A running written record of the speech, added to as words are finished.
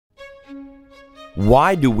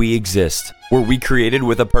Why do we exist? Were we created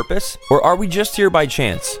with a purpose, or are we just here by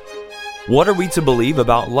chance? What are we to believe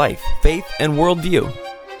about life, faith, and worldview?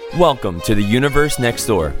 Welcome to The Universe Next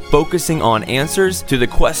Door, focusing on answers to the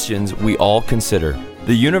questions we all consider.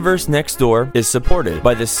 The Universe Next Door is supported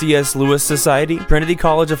by the C.S. Lewis Society, Trinity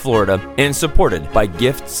College of Florida, and supported by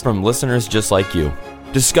gifts from listeners just like you.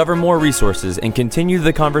 Discover more resources and continue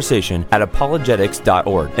the conversation at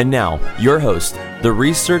apologetics.org. And now, your host, the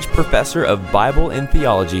research professor of Bible and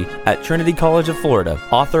theology at Trinity College of Florida,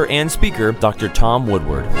 author and speaker, Dr. Tom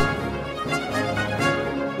Woodward.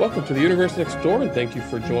 Welcome to The Universe Next Door, and thank you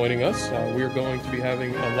for joining us. We are going to be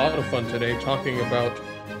having a lot of fun today talking about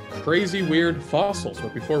crazy, weird fossils.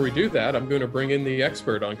 But before we do that, I'm going to bring in the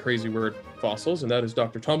expert on crazy, weird fossils, and that is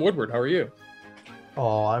Dr. Tom Woodward. How are you?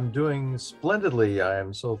 Oh, I'm doing splendidly. I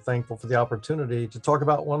am so thankful for the opportunity to talk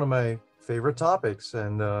about one of my favorite topics.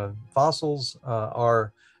 And fossils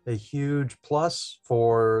are a huge plus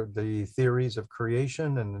for the theories of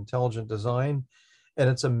creation and intelligent design. And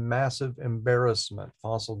it's a massive embarrassment.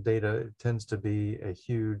 Fossil data tends to be a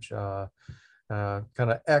huge kind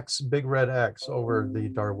of X, big red X over the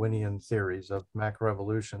Darwinian theories of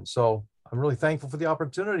macroevolution. So I'm really thankful for the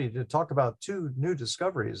opportunity to talk about two new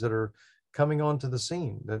discoveries that are coming onto the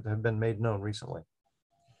scene that have been made known recently.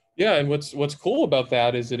 Yeah, and what's cool about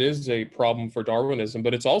that is it is a problem for Darwinism,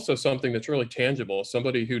 but it's also something that's really tangible.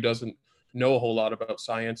 Somebody who doesn't know a whole lot about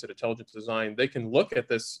science and intelligent design, they can look at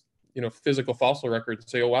this, physical fossil record and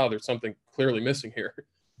say, oh, wow, there's something clearly missing here.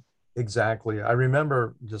 Exactly. I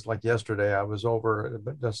remember just like yesterday, I was over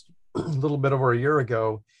just a little bit over a year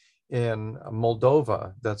ago in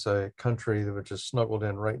Moldova. That's a country which is snuggled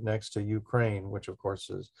in right next to Ukraine, which of course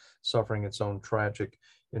is suffering its own tragic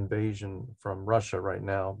invasion from Russia right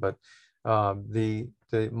now. But the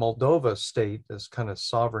Moldova state, this kind of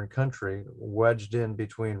sovereign country wedged in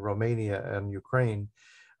between Romania and Ukraine,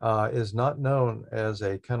 is not known as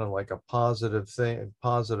a kind of like a positive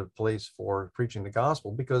place for preaching the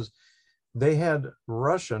gospel, because they had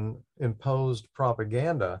Russian imposed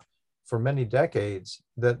propaganda for many decades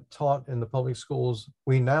that taught in the public schools.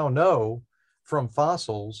 We now know from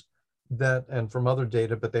fossils that, and from other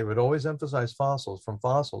data, but they would always emphasize from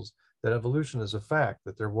fossils, that evolution is a fact,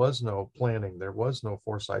 that there was no planning, there was no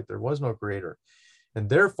foresight, there was no creator. And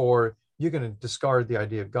therefore, you can discard the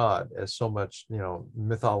idea of God as so much,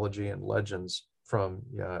 mythology and legends from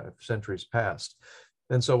centuries past.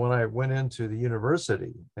 And so when I went into the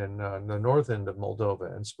university in the north end of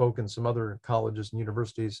Moldova and spoke in some other colleges and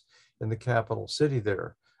universities in the capital city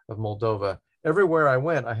there of Moldova, everywhere I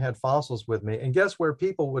went, I had fossils with me. And guess where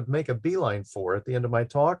people would make a beeline for at the end of my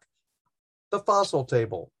talk? The fossil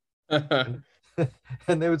table. And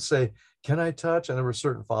they would say, can I touch? And there were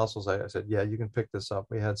certain fossils. I said, yeah, you can pick this up.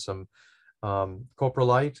 We had some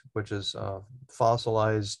coprolite, which is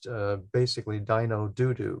fossilized, basically dino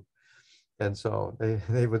doo-doo. And so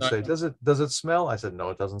they would say, does it smell? I said, no,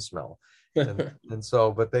 it doesn't smell. And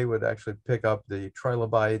so, but they would actually pick up the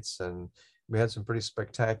trilobites, and we had some pretty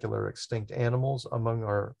spectacular extinct animals among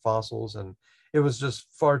our fossils. And it was just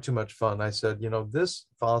far too much fun. I said, this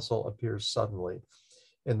fossil appears suddenly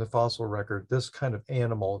in the fossil record. This kind of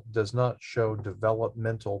animal does not show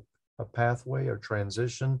developmental pathway or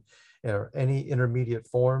transition or any intermediate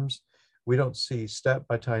forms. We don't see step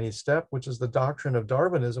by tiny step, which is the doctrine of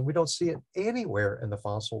Darwinism. We don't see it anywhere in the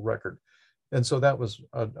fossil record. And so that was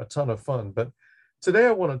a ton of fun. But today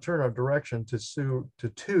I want to turn our direction to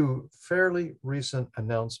two fairly recent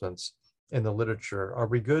announcements in the literature. Are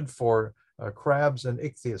we good for crabs and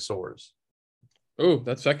ichthyosaurs? Oh,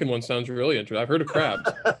 that second one sounds really interesting. I've heard of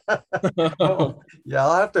crabs. Oh, yeah,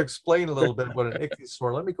 I'll have to explain a little bit what an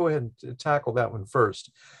ichthyosaur. Let me go ahead and tackle that one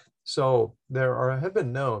first. So have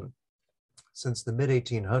been known since the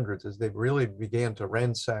mid-1800s, as they really began to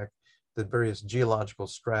ransack the various geological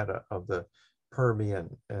strata of the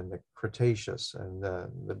Permian and the Cretaceous and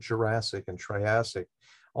the Jurassic and Triassic,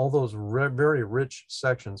 all those very rich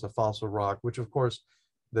sections of fossil rock, which of course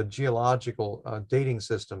the geological dating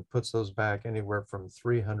system puts those back anywhere from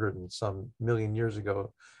 300 and some million years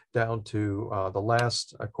ago down to the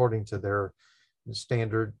last, according to their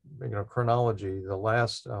standard chronology, the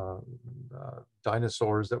last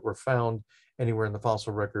dinosaurs that were found anywhere in the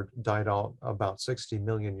fossil record died out about 60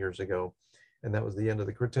 million years ago, and that was the end of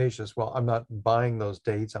the Cretaceous. Well, I'm not buying those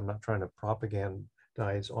dates. I'm not trying to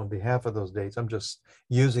propagandize on behalf of those dates. I'm just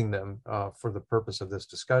using them for the purpose of this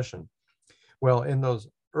discussion. Well, in those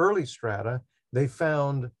early strata, they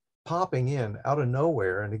found popping in out of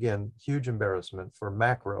nowhere, and again, huge embarrassment for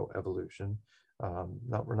macroevolution.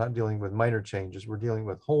 We're not dealing with minor changes. We're dealing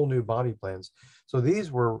with whole new body plans. So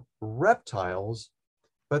these were reptiles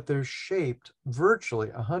but they're shaped virtually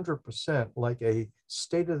 100% like a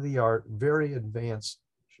state-of-the-art, very advanced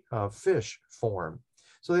fish form.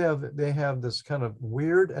 So they have this kind of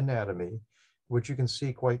weird anatomy, which you can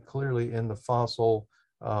see quite clearly in the fossil,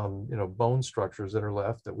 bone structures that are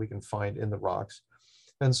left that we can find in the rocks.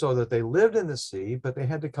 And so that they lived in the sea, but they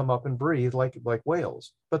had to come up and breathe like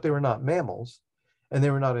whales. But they were not mammals, and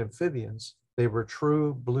they were not amphibians. They were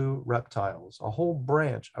true blue reptiles, a whole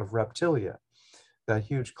branch of reptilia. That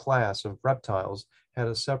huge class of reptiles had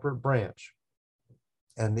a separate branch.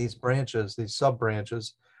 And these branches, these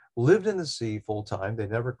sub-branches, lived in the sea full time. They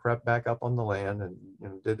never crept back up on the land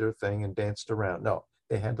and did their thing and danced around. No,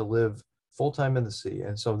 they had to live full time in the sea.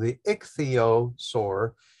 And so the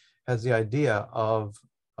ichthyosaur has the idea of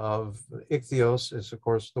ichthyos is, of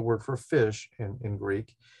course, the word for fish in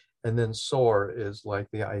Greek. And then saur is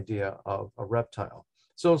like the idea of a reptile.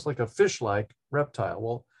 So it's like a fish-like reptile.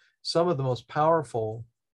 Well, some of the most powerful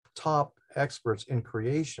top experts in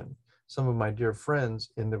creation, some of my dear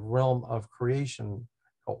friends in the realm of creation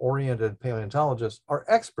oriented paleontologists, are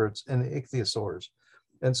experts in the ichthyosaurs.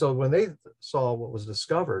 And so when they saw what was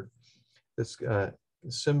discovered, this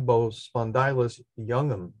Symbospondylus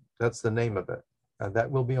youngum, that's the name of it.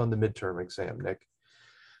 That will be on the midterm exam, Nick.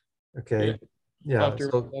 Okay. Yeah.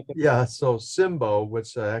 So Symbo,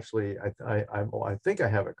 which actually I think I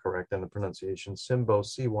have it correct in the pronunciation. Symbo,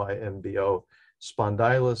 Cymbo,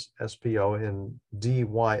 Spondylus,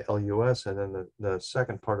 Spondylus, and then the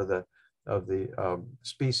second part of the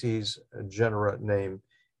species genera name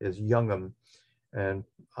is youngum. And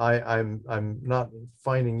I'm not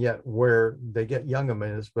finding yet where they get youngum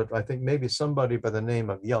is, but I think maybe somebody by the name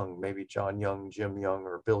of Young, maybe John Young, Jim Young,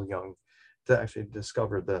 or Bill Young, to actually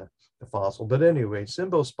discover the fossil. But anyway,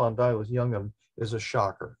 Symbospondylus youngum is a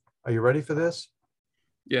shocker. Are you ready for this?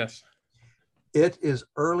 Yes. It is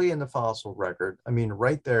early in the fossil record. I mean,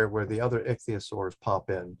 right there where the other ichthyosaurs pop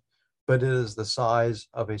in, but it is the size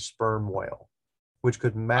of a sperm whale, which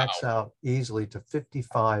could max out easily to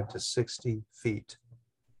 55 to 60 feet.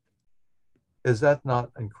 Is that not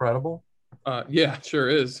incredible? Yeah, sure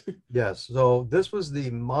is. Yes. So this was the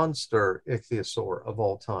monster ichthyosaur of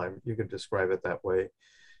all time. You could describe it that way.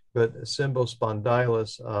 But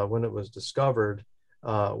Symbospondylus, when it was discovered,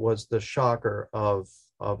 was the shocker of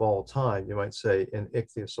all time, you might say, in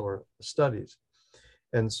ichthyosaur studies.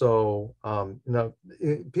 And so,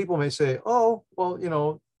 people may say, oh, well,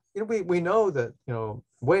 we know that,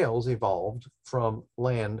 whales evolved from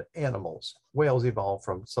land animals. Whales evolved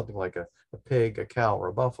from something like a pig, a cow, or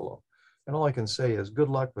a buffalo. And all I can say is good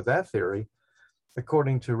luck with that theory.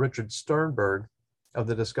 According to Richard Sternberg of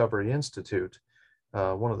the Discovery Institute,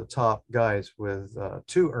 one of the top guys with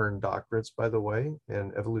 2 earned doctorates, by the way,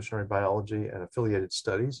 in evolutionary biology and affiliated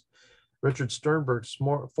studies, Richard Sternberg,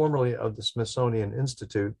 formerly of the Smithsonian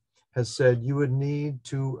Institute, has said you would need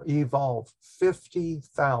to evolve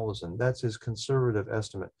 50,000, that's his conservative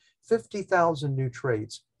estimate, 50,000 new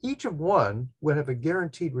traits. Each of one would have a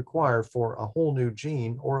guaranteed require for a whole new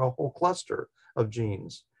gene or a whole cluster of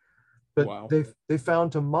genes. But wow. they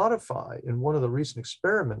found to modify in one of the recent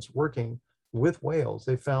experiments working with whales,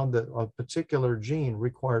 they found that a particular gene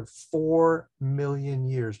required 4 million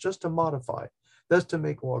years just to modify. That's to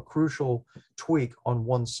make a crucial tweak on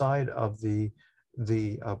one side of the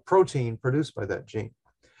protein produced by that gene.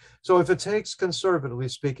 So if it takes, conservatively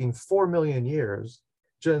speaking, 4 million years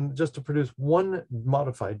just to produce one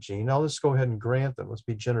modified gene, now let's go ahead and grant them, let's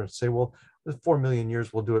be generous, say, well, the 4 million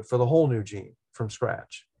years will do it for the whole new gene from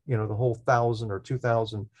scratch, the whole 1,000 or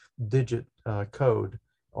 2,000 digit code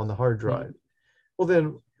on the hard drive. Mm-hmm. Well,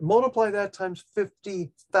 then multiply that times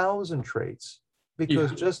 50,000 traits,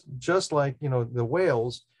 because just like, the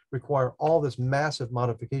whales require all this massive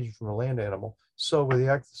modification from a land animal, so with the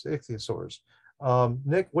ichthyosaurs.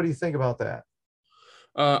 Nick, what do you think about that?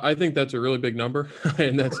 I think that's a really big number,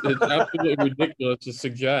 and it's absolutely ridiculous to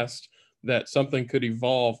suggest that something could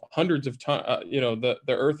evolve hundreds of times. The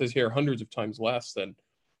Earth is here hundreds of times less than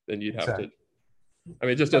you'd have to. I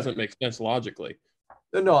mean, it just doesn't make sense logically.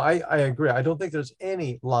 No, I agree. I don't think there's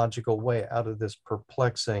any logical way out of this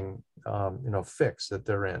perplexing, fix that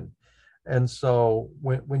they're in. And so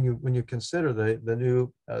when you consider the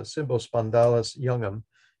new Symbospondylus youngum,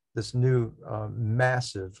 this new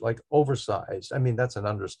massive, like oversized, I mean, that's an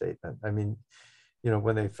understatement. I mean,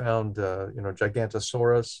 when they found,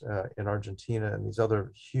 Gigantosaurus in Argentina and these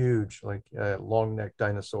other huge, like long-necked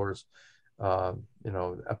dinosaurs,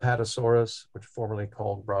 Apatosaurus, which formerly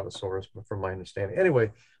called Brontosaurus, but from my understanding.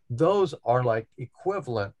 Anyway, those are like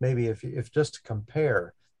equivalent, maybe if just to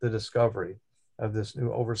compare the discovery of this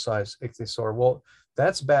new oversized ichthyosaur. Well,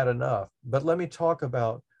 that's bad enough. But let me talk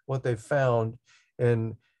about what they found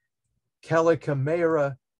and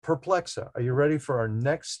Calicamera perplexa. Are you ready for our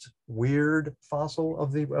next weird fossil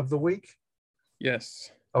of the week?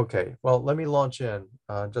 Yes. Okay, well, let me launch in,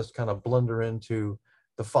 just kind of blunder into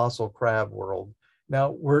the fossil crab world.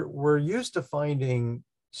 Now, we're used to finding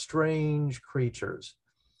strange creatures.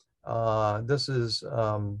 This is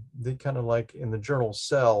the kind of like in the journal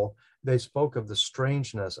Cell, they spoke of the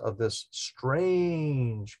strangeness of this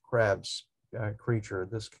strange crab creature.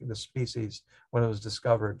 This species, when it was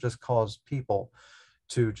discovered, just caused people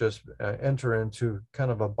to just enter into kind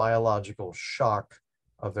of a biological shock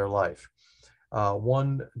of their life.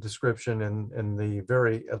 One description in the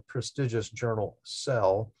very prestigious journal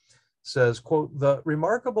Cell says, quote, the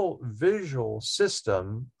remarkable visual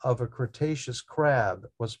system of a Cretaceous crab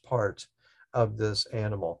was part of this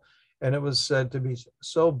animal. And it was said to be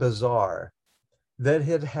so bizarre that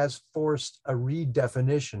it has forced a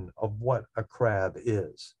redefinition of what a crab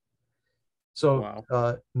is. So,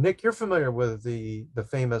 wow. Nick, you're familiar with the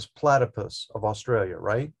famous platypus of Australia,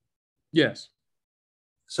 right? Yes.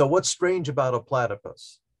 So what's strange about a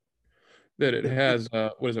platypus? That it has,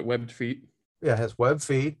 what is it, webbed feet? Yeah, it has webbed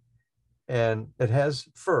feet and it has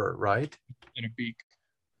fur, right? And a beak.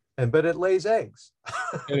 But it lays eggs.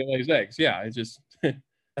 And it lays eggs. Yeah, it's just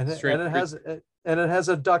and strange. it has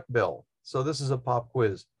a duck bill. So this is a pop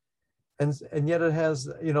quiz. And yet it has,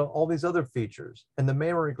 all these other features. And the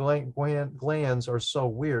mammary glands are so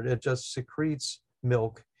weird. It just secretes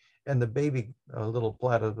milk, and the baby little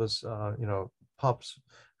platypus, pups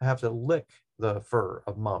have to lick the fur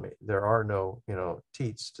of mommy. There are no,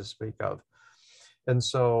 teats to speak of. And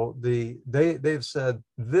so they've said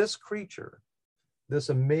this creature, this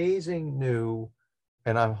amazing new,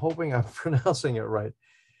 and I'm hoping I'm pronouncing it right,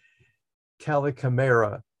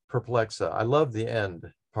 Calicamera perplexa. I love the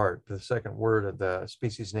end part. The second word of the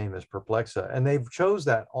species name is perplexa, and they've chose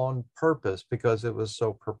that on purpose because it was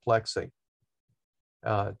so perplexing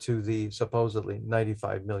to the supposedly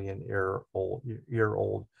 95 million year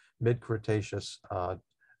old mid-Cretaceous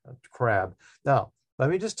crab. Now, let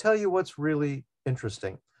me just tell you what's really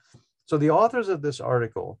interesting. So the authors of this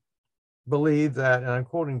article believe that, and I'm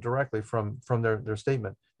quoting directly from their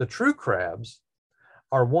statement, the true crabs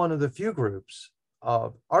are one of the few groups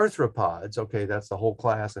of arthropods. Okay, that's the whole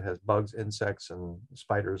class that has bugs, insects, and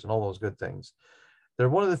spiders, and all those good things. They're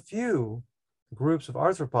one of the few groups of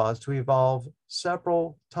arthropods to evolve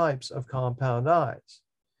several types of compound eyes.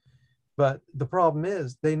 But the problem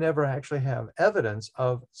is they never actually have evidence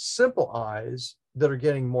of simple eyes that are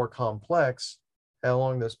getting more complex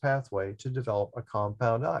along this pathway to develop a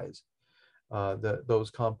compound eyes.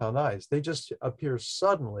 Those compound eyes, they just appear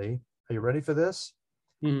suddenly. Are you ready for this?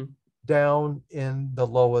 Mm-hmm. Down in the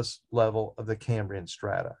lowest level of the Cambrian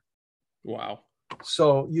strata. Wow.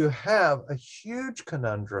 So you have a huge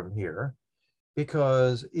conundrum here,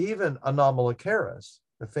 because even Anomalocaris,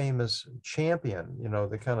 the famous champion,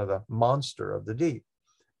 the kind of the monster of the deep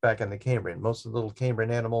back in the Cambrian, most of the little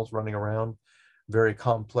Cambrian animals running around, very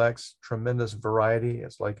complex, tremendous variety.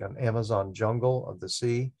 It's like an Amazon jungle of the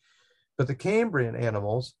sea. But the Cambrian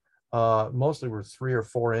animals mostly were 3 or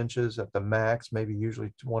 4 inches at the max, maybe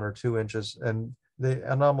usually 1 or 2 inches. And the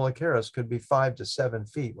Anomalocaris could be 5 to 7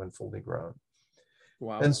 feet when fully grown.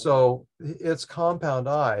 Wow. And so its compound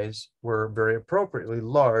eyes were very appropriately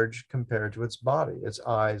large compared to its body. Its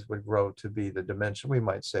eyes would grow to be the dimension, we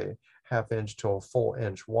might say, 1/2 inch to a full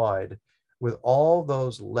inch wide, with all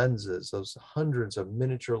those lenses, those hundreds of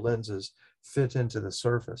miniature lenses fit into the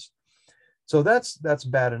surface. So that's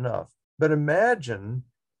bad enough. But imagine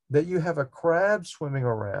that you have a crab swimming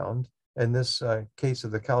around, in this case of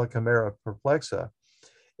the Calicamera perplexa.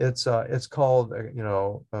 It's called,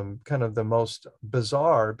 kind of the most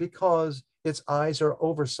bizarre because its eyes are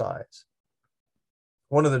oversized.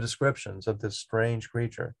 One of the descriptions of this strange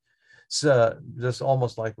creature, just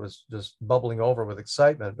almost like was just bubbling over with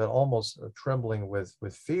excitement, but almost trembling with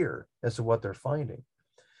fear as to what they're finding.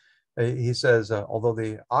 He says, although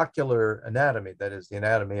the ocular anatomy, that is the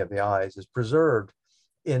anatomy of the eyes, is preserved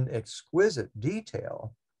in exquisite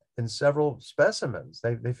detail in several specimens,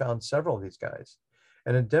 they found several of these guys,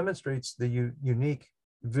 and it demonstrates the unique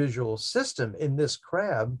visual system in this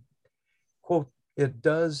crab. Quote, it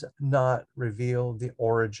does not reveal the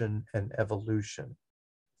origin and evolution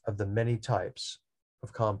of the many types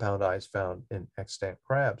of compound eyes found in extant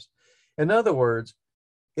crabs. In other words,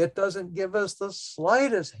 it doesn't give us the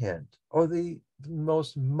slightest hint or the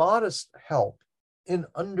most modest help in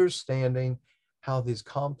understanding how these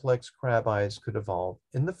complex crab eyes could evolve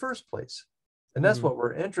in the first place. And that's what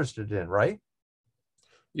we're interested in, right?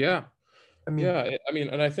 Yeah. I mean, Yeah.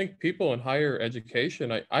 And I think people in higher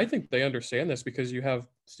education, I think they understand this because you have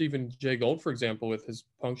Stephen Jay Gould, for example, with his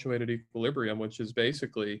punctuated equilibrium, which is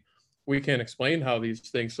basically, we can't explain how these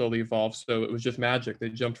things slowly evolved. So it was just magic. They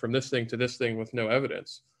jumped from this thing to this thing with no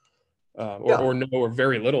evidence, Yeah. or no, or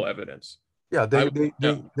very little evidence. Yeah, I they would they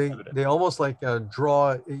they no they, evidence. they almost like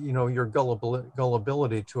draw, your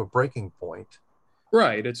gullibility to a breaking point.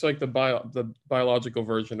 Right. It's like the biological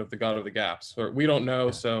version of the God of the Gaps. Or we don't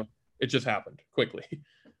know, so it just happened quickly.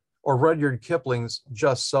 Or Rudyard Kipling's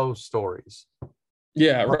Just So stories.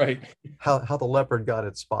 Yeah, right. How the leopard got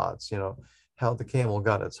its spots, how the camel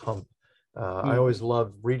got its hump. I always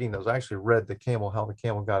loved reading those. I actually read How the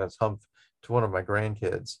Camel Got Its Hump to one of my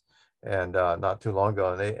grandkids, and not too long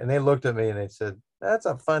ago, and they looked at me and they said, "That's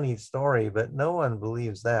a funny story, but no one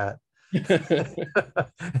believes that."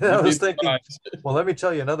 And I was thinking, well, let me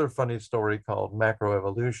tell you another funny story called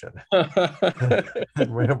macroevolution.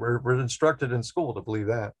 we're instructed in school to believe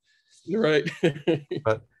that. Right.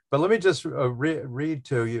 But let me just read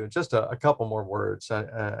to you just a couple more words.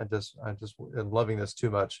 I just am loving this too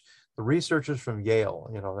much. The researchers from Yale,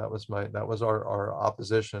 that was our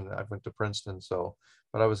opposition. I went to Princeton,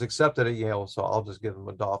 but I was accepted at Yale, so I'll just give them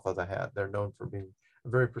a doff of the hat. They're known for being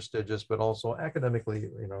very prestigious, but also academically,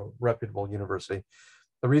 reputable university.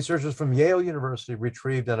 The researchers from Yale University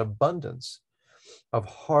retrieved an abundance of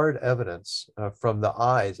hard evidence from the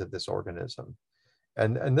eyes of this organism.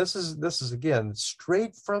 And this is again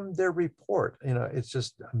straight from their report. It's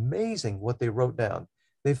just amazing what they wrote down.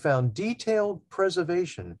 They found detailed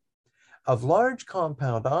preservation of large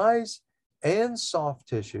compound eyes and soft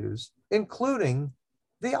tissues, including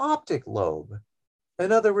the optic lobe.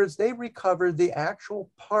 In other words, they recovered the actual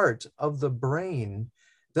part of the brain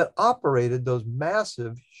that operated those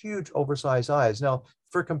massive, huge, oversized eyes. Now,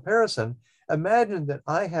 for comparison, imagine that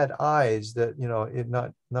I had eyes that,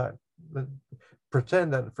 not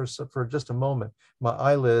pretend that for just a moment, my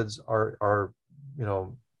eyelids are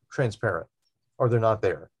transparent, or they're not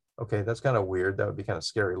there. Okay, that's kind of weird. That would be kind of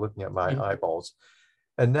scary looking at my eyeballs.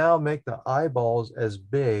 And now make the eyeballs as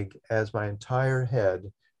big as my entire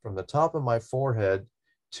head, from the top of my forehead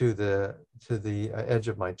to the edge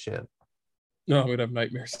of my chin. No, we'd have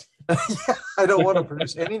nightmares. I don't want to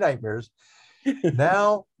produce any nightmares.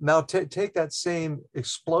 Now take that same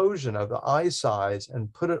explosion of the eye size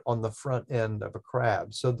and put it on the front end of a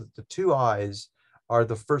crab, so that the two eyes are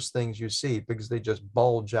the first things you see, because they just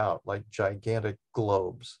bulge out like gigantic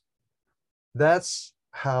globes. That's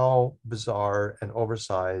how bizarre and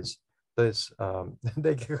oversized this,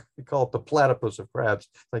 they call it the platypus of crabs.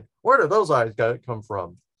 Like, where do those eyes come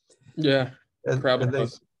from? Yeah. And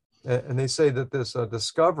they say that this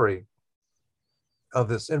discovery of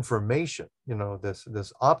this information,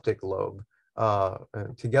 this optic lobe,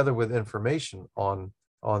 together with information on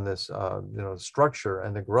this, structure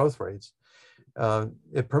and the growth rates,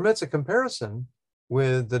 it permits a comparison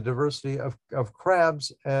with the diversity of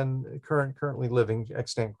crabs and currently living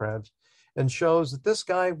extant crabs, and shows that this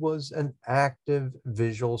guy was an active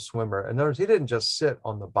visual swimmer. In other words, he didn't just sit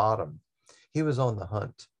on the bottom; he was on the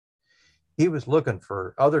hunt. He was looking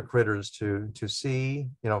for other critters to see,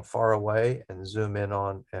 far away, and zoom in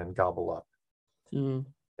on and gobble up.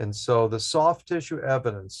 And so the soft tissue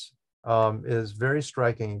evidence is very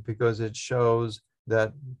striking, because it shows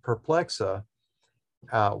that Perplexa,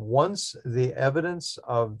 once the evidence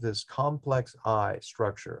of this complex eye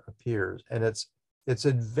structure appears, and it's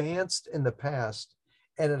advanced in the past,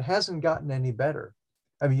 and it hasn't gotten any better.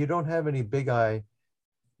 I mean, you don't have any big eye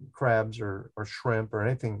crabs or shrimp or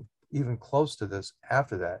anything even close to this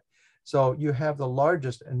after that. So you have the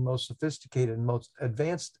largest and most sophisticated and most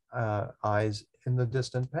advanced eyes in the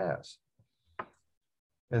distant past.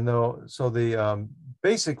 And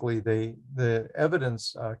basically the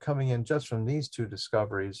evidence coming in just from these two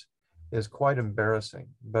discoveries is quite embarrassing.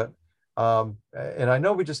 But and I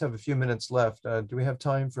know we just have a few minutes left. Do we have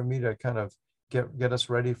time for me to kind of get us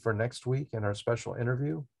ready for next week in our special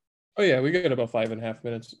interview? Oh yeah, we got about 5.5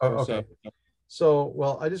 minutes. Okay. So,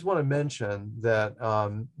 well, I just want to mention that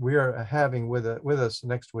we are having with us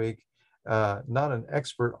next week, not an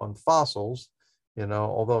expert on fossils,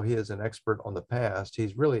 although he is an expert on the past.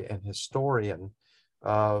 He's really an historian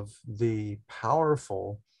of the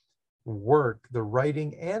powerful work, the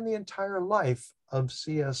writing, and the entire life of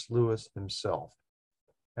C.S. Lewis himself.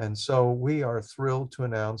 And so we are thrilled to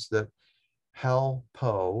announce that Hal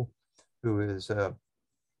Poe, who is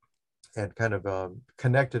and kind of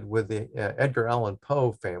connected with the Edgar Allan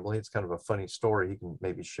Poe family. It's kind of a funny story. You can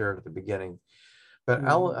maybe share it at the beginning. But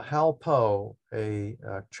Hal Poe, a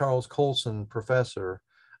Charles Colson professor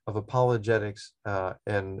of apologetics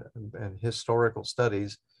and historical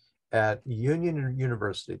studies at Union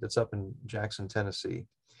University, that's up in Jackson, Tennessee,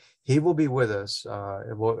 he will be with us.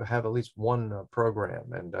 We'll have at least one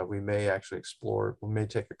program, and we may actually explore. We may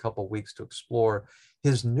take a couple weeks to explore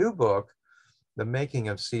his new book, The Making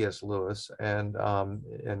of C.S. Lewis, and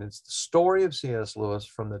it's the story of C.S. Lewis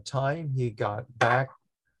from the time he got back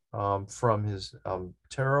from his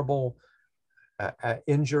terrible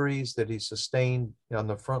injuries that he sustained on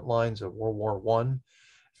the front lines of World War I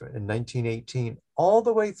in 1918, all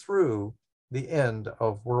the way through the end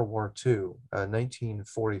of World War II,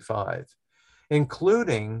 1945,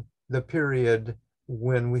 including the period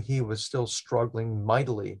when he was still struggling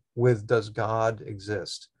mightily with, does God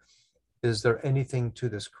exist? Is there anything to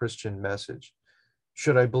this Christian message?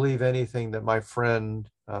 Should I believe anything that my friend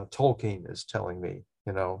Tolkien is telling me,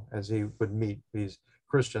 as he would meet these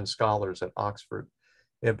Christian scholars at Oxford?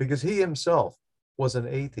 And because he himself was an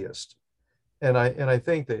atheist. And I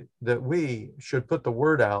think that we should put the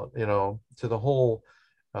word out, to the whole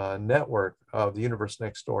network of the Universe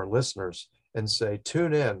Next Door listeners and say,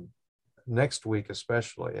 tune in next week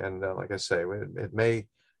especially. And like I say, it may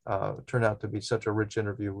turn out to be such a rich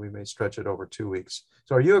interview, we may stretch it over 2 weeks.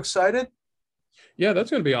 So are you excited? Yeah,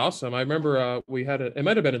 that's going to be awesome. I remember we had it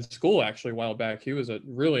might have been in school actually a while back. He was a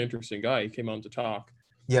really interesting guy. He came on to talk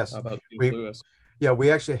about C.S. Lewis. Yeah,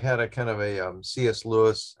 we actually had a kind of a C.S.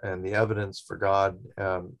 Lewis and the Evidence for God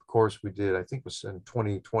course we did, I think it was in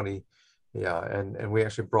 2020. Yeah, and we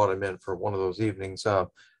actually brought him in for one of those evenings. I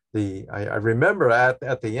remember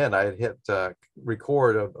at the end, I had hit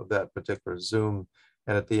record of that particular Zoom,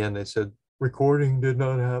 and at the end they said, recording did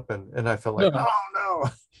not happen. And I felt like, oh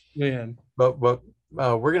no. Man. But we're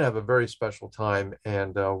going to have a very special time,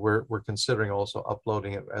 and we're considering also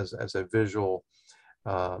uploading it as a visual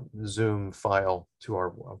Zoom file to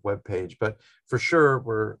our webpage. But for sure,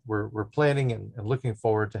 we're planning and looking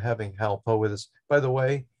forward to having Hal Poe with us. By the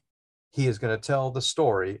way, he is going to tell the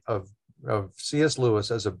story of C.S. Lewis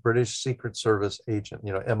as a British Secret Service agent,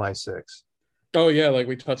 MI6. Oh yeah, like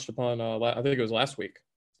we touched upon. I think it was last week's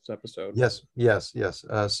episode. Yes.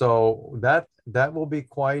 So that will be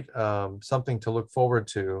quite something to look forward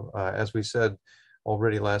to. As we said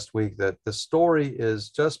already last week, that the story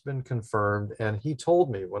is just been confirmed, and he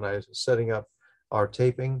told me when I was setting up our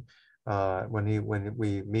taping, when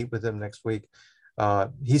we meet with him next week,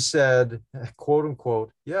 he said, quote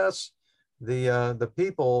unquote, yes, the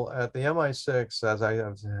people at the MI6, as I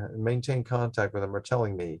have maintained contact with them, are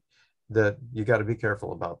telling me that you got to be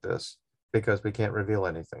careful about this because we can't reveal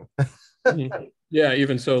anything. Yeah,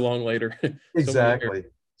 even so long later. Exactly.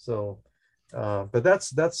 So but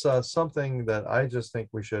that's something that I just think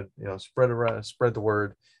we should spread the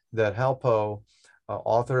word that Hal Poe,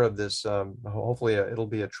 author of this, hopefully it'll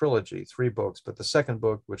be a trilogy, 3 books, but the second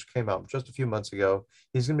book, which came out just a few months ago,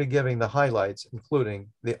 he's going to be giving the highlights, including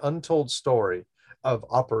the untold story of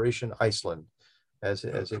Operation Iceland as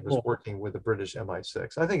it was working with the British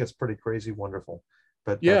MI6. I think it's pretty crazy wonderful.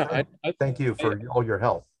 But yeah, thank you for all your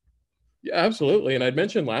help. Yeah, absolutely. And I'd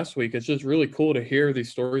mentioned last week, it's just really cool to hear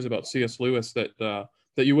these stories about C.S. Lewis that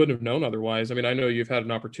you wouldn't have known otherwise. I mean, I know you've had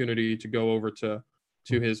an opportunity to go over to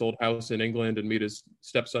his old house in England and meet his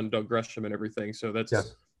stepson, Doug Gresham, and everything. So that's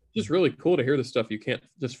just really cool to hear the stuff you can't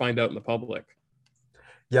just find out in the public.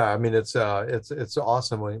 Yeah, I mean, it's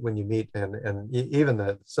awesome when you meet, and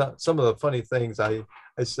even some of the funny things I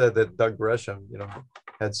said that Doug Gresham,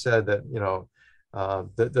 had said that,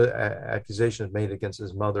 the accusations made against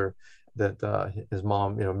his mother, that his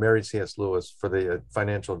mom, married C.S. Lewis for the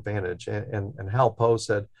financial advantage. And Hal Poe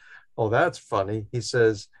said, oh, that's funny. He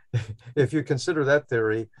says, if you consider that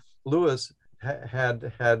theory, Lewis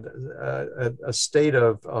had a state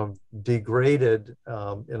of degraded,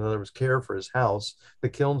 in other words, care for his house. The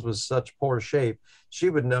Kilns was such poor shape. She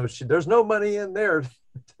would know there's no money in there to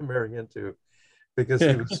marry into, because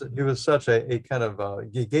he was such a kind of,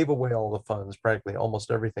 he gave away all the funds, practically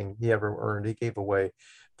almost everything he ever earned, he gave away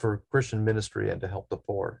for Christian ministry and to help the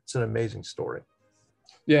poor. It's an amazing story.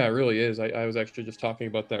 Yeah, it really is. I was actually just talking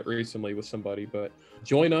about that recently with somebody, but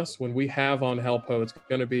join us when we have on Hal Poe. It's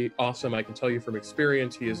going to be awesome. I can tell you from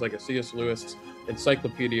experience, he is like a C.S. Lewis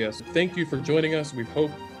encyclopedia. So thank you for joining us. We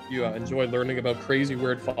hope you enjoyed learning about crazy,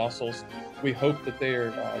 weird fossils. We hope that they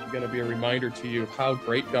are going to be a reminder to you of how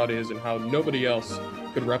great God is and how nobody else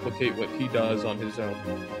could replicate what he does on his own.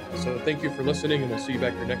 So thank you for listening, and we'll see you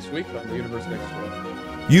back here next week on The Universe Next Door.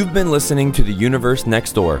 You've been listening to The Universe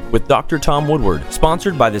Next Door with Dr. Tom Woodward,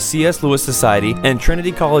 sponsored by the C.S. Lewis Society and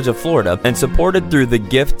Trinity College of Florida, and supported through the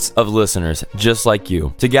gifts of listeners just like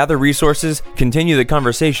you. To gather resources, continue the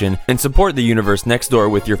conversation, and support The Universe Next Door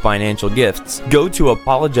with your financial gifts, go to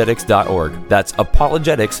apologetics.org. That's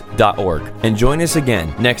apologetics.org. And join us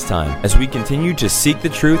again next time as we continue to seek the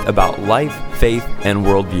truth about life, faith, and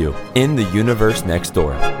worldview in the universe next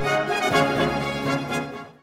door.